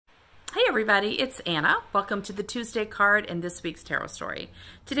everybody, it's Anna. Welcome to the Tuesday card in this week's tarot story.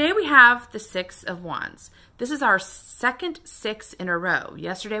 Today we have the Six of Wands. This is our second six in a row.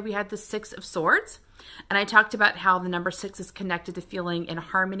 Yesterday we had the Six of Swords, and I talked about how the number six is connected to feeling in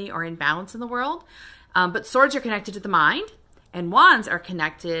harmony or in balance in the world. But swords are connected to the mind, and wands are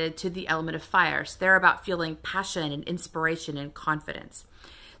connected to the element of fire. So they're about feeling passion and inspiration and confidence.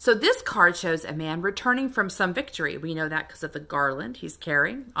 So this card shows a man returning from some victory. We know that because of the garland he's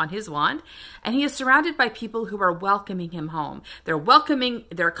carrying on his wand. And he is surrounded by people who are welcoming him home. They're welcoming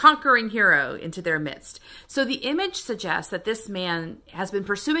their conquering hero into their midst. So the image suggests that this man has been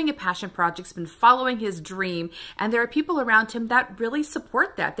pursuing a passion project, has been following his dream, and there are people around him that really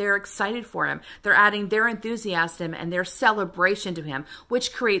support that. They're excited for him. They're adding their enthusiasm and their celebration to him,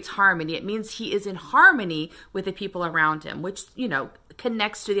 which creates harmony. It means he is in harmony with the people around him, which, you know,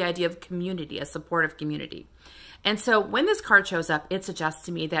 connects to the idea of community, a supportive community. And so when this card shows up, it suggests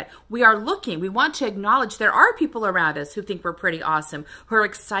to me that we want to acknowledge there are people around us who think we're pretty awesome, who are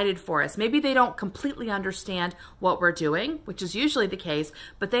excited for us. Maybe they don't completely understand what we're doing, which is usually the case,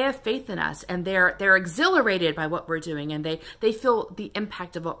 but they have faith in us and they're exhilarated by what we're doing, and they feel the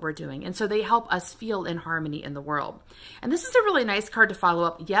impact of what we're doing. And so they help us feel in harmony in the world. And this is a really nice card to follow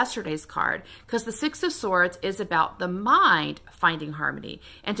up yesterday's card, because the Six of Swords is about the mind finding harmony.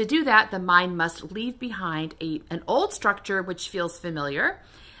 And to do that, the mind must leave behind an old structure which feels familiar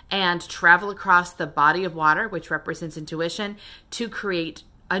and travel across the body of water, which represents intuition, to create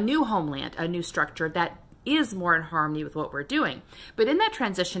a new homeland, a new structure that is more in harmony with what we're doing. But in that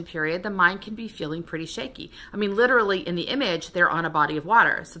transition period, the mind can be feeling pretty shaky. I mean, literally in the image, they're on a body of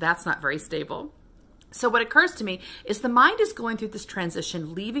water, so that's not very stable. So what occurs to me is the mind is going through this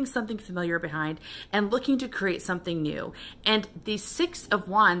transition, leaving something familiar behind and looking to create something new. And the Six of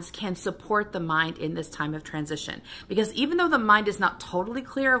Wands can support the mind in this time of transition, because even though the mind is not totally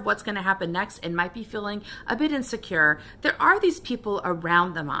clear of what's going to happen next and might be feeling a bit insecure, there are these people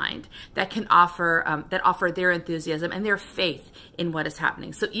around the mind that can offer their enthusiasm and their faith in what is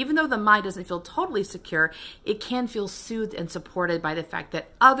happening. So even though the mind doesn't feel totally secure, it can feel soothed and supported by the fact that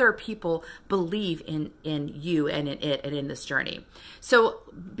other people believe in you and in it and in this journey. So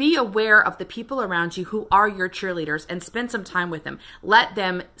be aware of the people around you who are your cheerleaders and spend some time with them. Let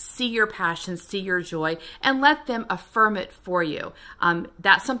them see your passion, see your joy, and let them affirm it for you.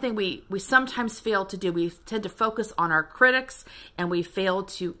 That's something we sometimes fail to do. We tend to focus on our critics and we fail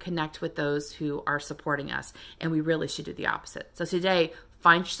to connect with those who are supporting us. And we really should do the opposite. So today,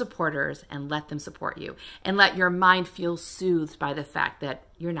 find your supporters and let them support you. And let your mind feel soothed by the fact that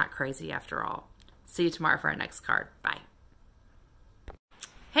you're not crazy after all. See you tomorrow for our next card. Bye.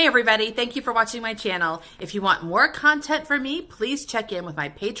 Hey everybody, thank you for watching my channel. If you want more content from me, please check in with my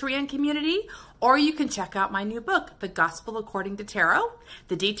Patreon community, or you can check out my new book, The Gospel According to Tarot.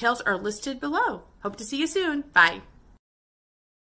 The details are listed below. Hope to see you soon. Bye.